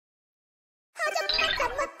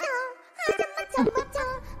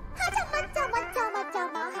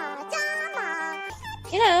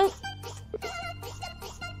You know,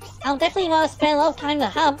 I'll definitely want to spend a lot of time in the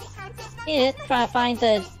hub here trying to find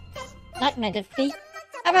the nightmare defeat.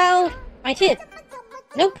 How about right here?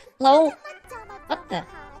 Nope, lol. What the?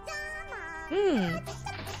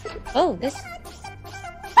 Oh, this.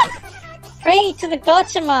 Pray to the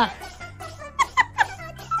Gotchama!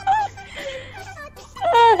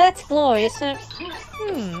 Oh, that's glorious.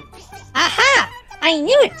 Aha! I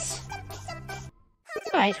knew it!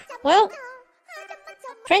 Right, well.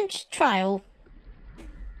 Trench trial.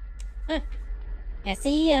 Yeah,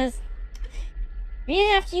 see, you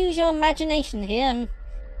really have to use your imagination here.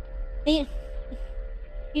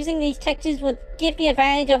 Using these textures would give the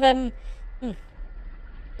advantage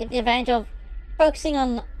of, focusing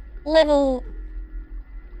on level,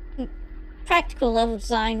 practical level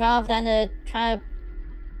design rather than try to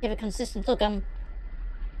give a consistent look.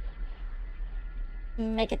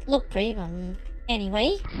 Make it look pretty.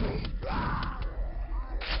 Anyway.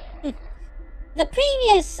 The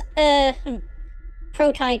previous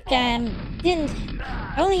prototype game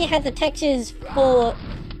only had the textures for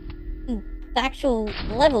the actual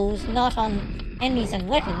levels, not on enemies and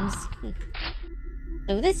weapons.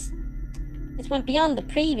 So this went beyond the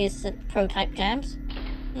previous prototype games.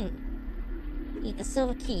 Need the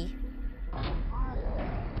silver key.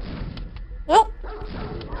 Oh!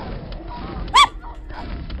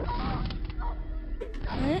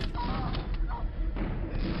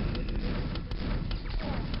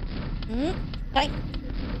 Right.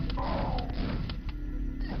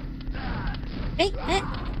 Hey,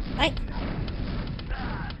 right.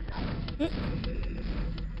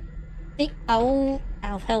 See, out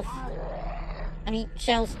of health. I mean,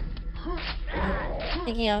 shells. I'm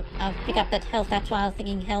thinking I'll pick up that health, that's why I was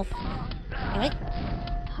thinking health. Anyway.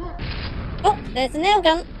 Oh, there's a nail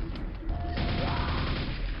gun.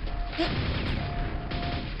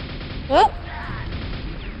 Whoa.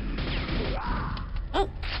 Oh.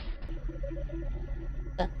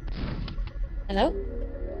 Hello?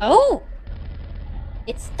 Oh!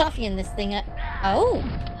 It's stuffy in this thing. Oh!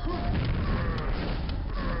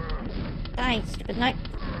 Die, stupid knight.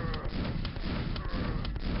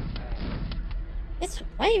 This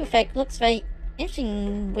wave effect looks very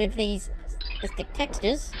interesting with these specific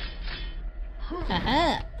textures.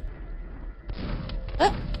 Haha!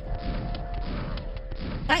 Oh!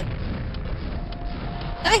 Die!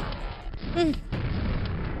 Die!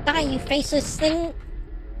 Die, you faceless thing!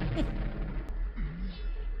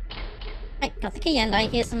 Right, got the key and I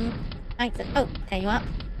hear some... Oh, there you are.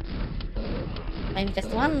 Maybe just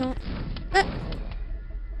one.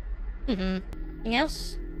 Anything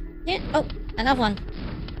else? Yeah, oh, another one.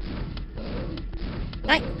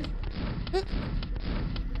 Right.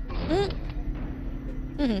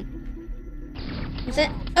 What's it?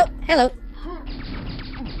 Oh, hello.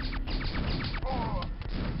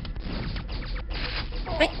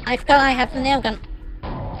 Wait, I forgot I have the nail gun.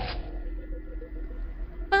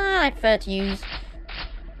 I prefer to use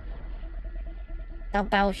the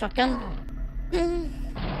barrel shotgun.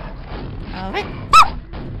 Alright.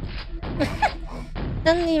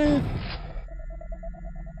 Doesn't even...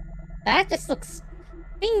 That just looks...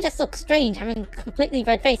 Thing just looks strange, having completely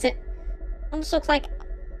red face. It almost looks like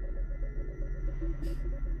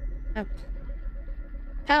a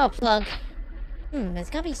power plug.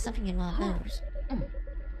 There's gotta be something in one of those.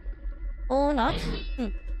 Or not.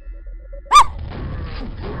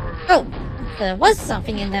 Oh, there was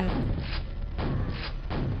something in them.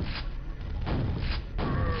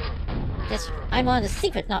 Guess I wanted a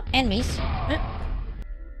secret, not enemies.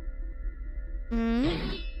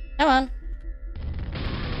 Come on.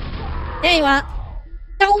 There you are.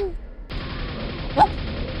 Go. Whoop.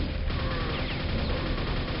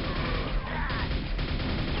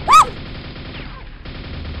 Woo!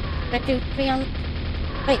 1, 2, 3 on.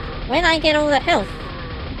 Wait, when I get all the health?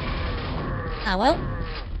 Ah well.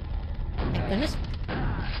 Thank goodness.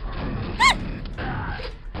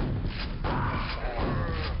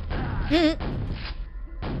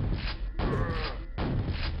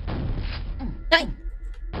 Die!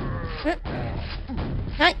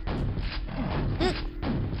 Die!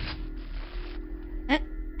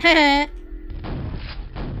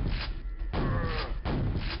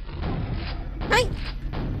 Hi!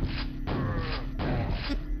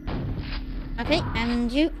 Okay,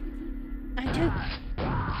 and you. I do.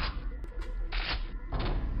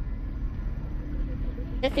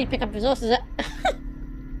 Definitely pick up resources.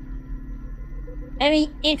 Very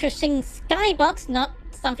interesting skybox, not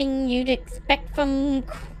something you'd expect from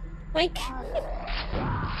Quake.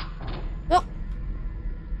 Oh.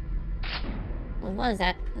 Well, what is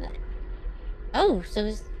that? Oh,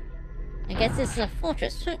 so I guess this is a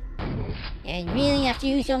fortress. Yeah, you really have to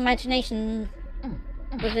use your imagination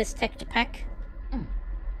with this texture pack.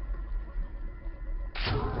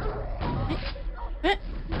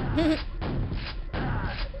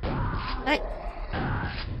 Right.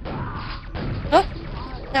 Oh!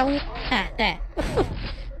 No. Ah, there.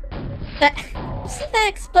 See that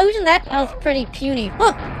explosion? That was pretty puny.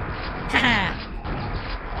 Whoa! Haha!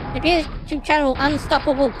 Maybe YouTube channel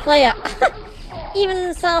Unstoppable Player.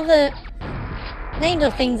 Even some of the names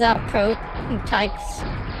of things are prototypes.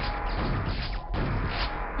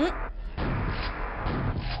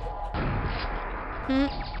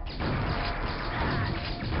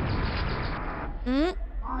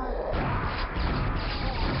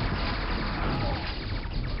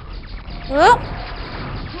 Whoa!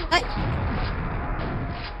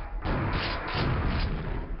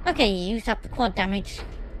 Okay, you used up the quad damage.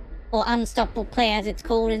 Or Unstoppable Player as it's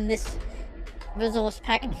called in this resource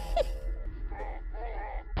pack.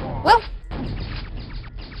 Well!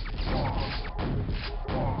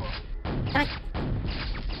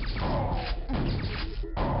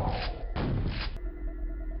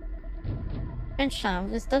 Trench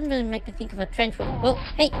shaft. This doesn't really make me think of a trench roof. Whoa,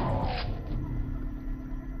 hey!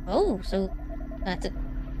 Oh, so that's a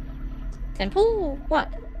temple or what?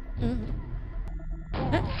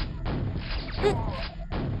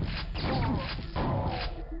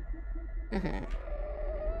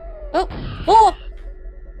 Oh! Oh!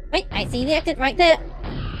 Wait, I see the exit right there!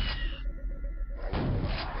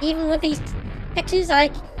 Even with these textures, I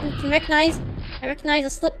can recognize a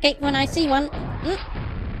slipgate when I see one.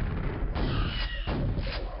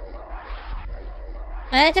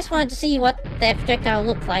 I just wanted to see what the projectile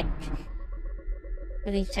looked like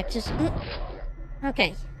with these textures.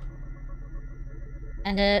 Okay.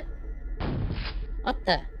 And, what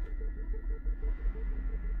the?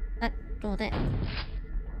 That door there.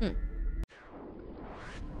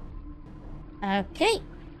 Okay.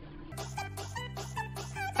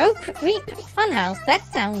 Oh, Creep Funhouse. That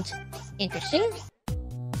sounds interesting.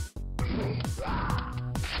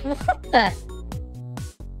 What the?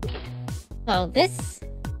 Well, this is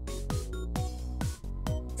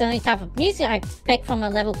the only type of music I expect from a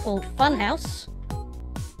level called Funhouse.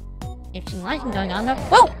 Interesting lighting going on though.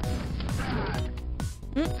 Whoa!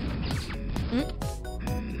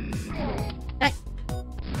 Right.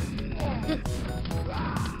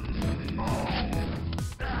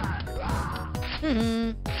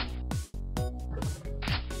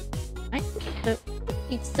 Right. So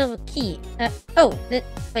it's still a key. Oh, wait,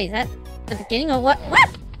 is that the beginning or what? What?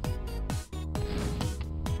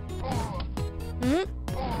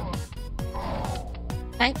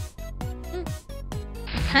 Right.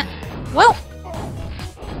 Whoa!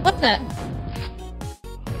 What the?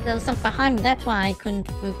 There was something behind me, that's why I couldn't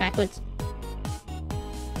move backwards.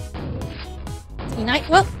 Unite.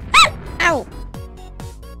 Whoa! Ah! Ow!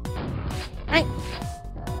 Right.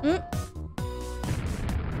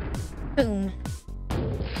 Boom.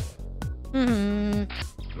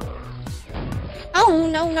 Oh,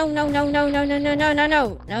 no, no, no, no, no, no, no, no, no, no,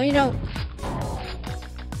 no. No, you don't.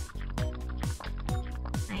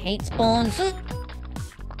 I hate spawns.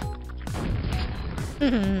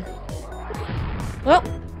 Well,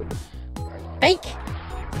 fake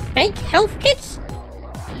health kits?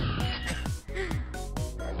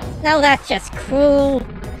 Now that's just cruel.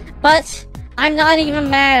 But I'm not even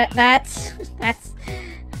mad at that. That's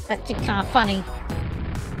just kind of funny.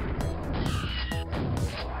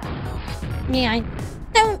 Yeah, I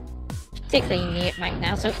don't particularly need it right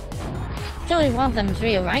now, so surely one of them's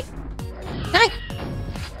real, right? Die!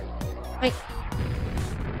 Wait.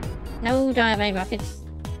 No, don't have any rockets.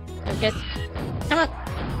 So just come on.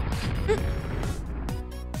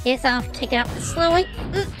 Yes, I'll take it out slowly.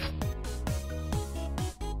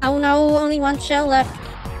 Oh no, only one shell left.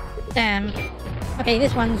 Damn. Okay,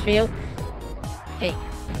 this one's real. Okay.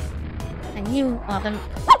 I knew one of them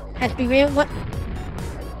had to be real. What?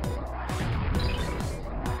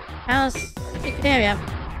 How's secret area?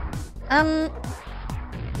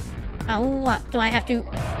 Oh, what? Do I have to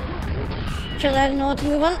chill out in order to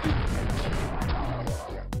move on?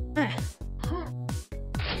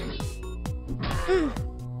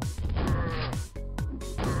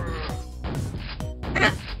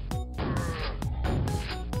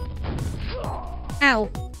 Ow.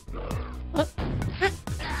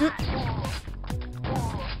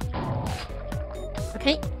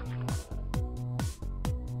 Okay.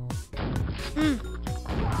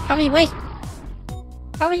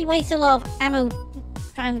 Probably waste a lot of ammo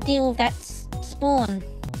trying to deal with that spawn.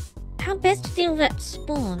 How best to deal with that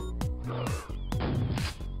spawn?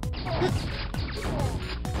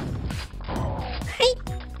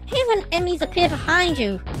 when enemies appear behind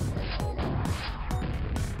you.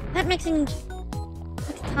 That makes it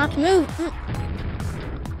hard to move.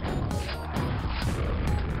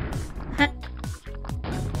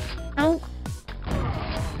 Oh.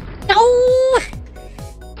 No!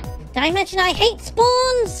 Did I mention I hate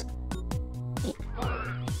spawns?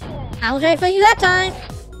 I was ready for you that time.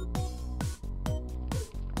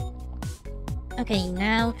 Okay,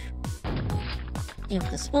 now deal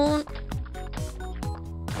with the spawn.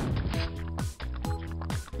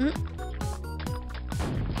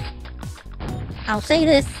 I'll say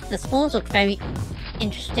this, the spawns look very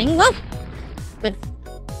interesting. Well, with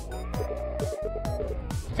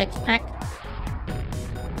text pack.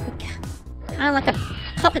 Kind of like a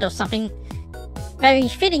puppet or something. Very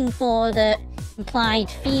fitting for the implied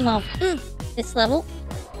theme of this level.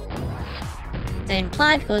 They're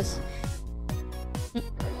implied because,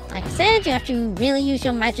 like I said, you have to really use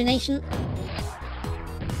your imagination.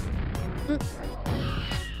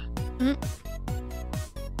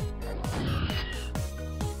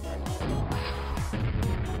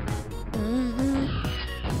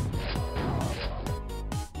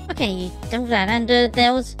 Okay, done with that, and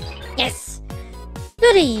there was... Yes!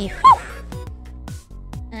 Goody! Whew.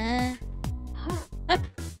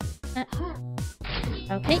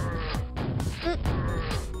 Okay.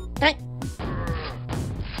 Die!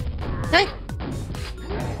 Die!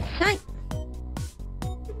 Die!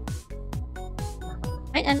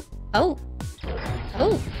 Right, and... Oh!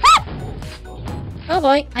 Oh! Ah! Oh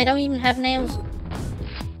boy, I don't even have nails.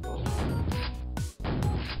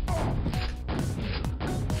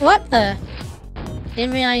 What the?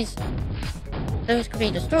 Didn't realize those could be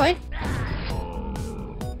destroyed.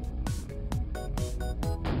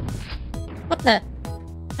 What the?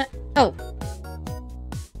 Oh.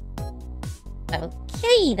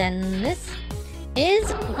 Okay then, this is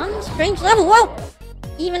one strange level. Whoa!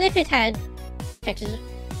 Even if it had Texas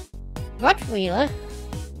Rottweiler.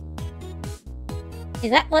 Is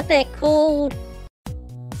that what they're called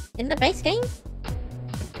in the base game?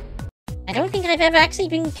 I don't think I've ever actually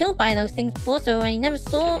been killed by those things before, so I never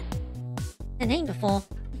saw the name before.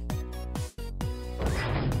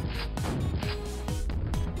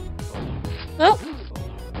 Oh!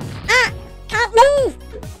 Ah! Can't move!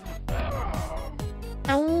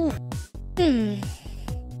 Oh.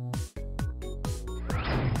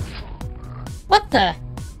 What the?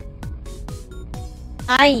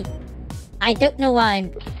 I don't know why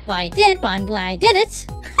I did, but I'm glad I did it.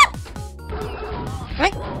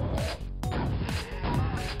 Right?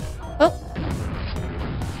 Oh.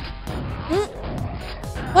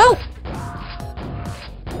 Whoa!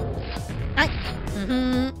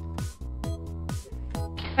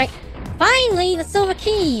 Right. Finally, the silver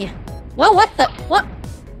key! Whoa, what the? What?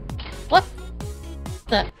 What?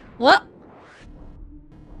 The? What?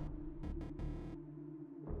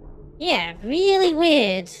 Yeah, really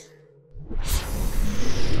weird.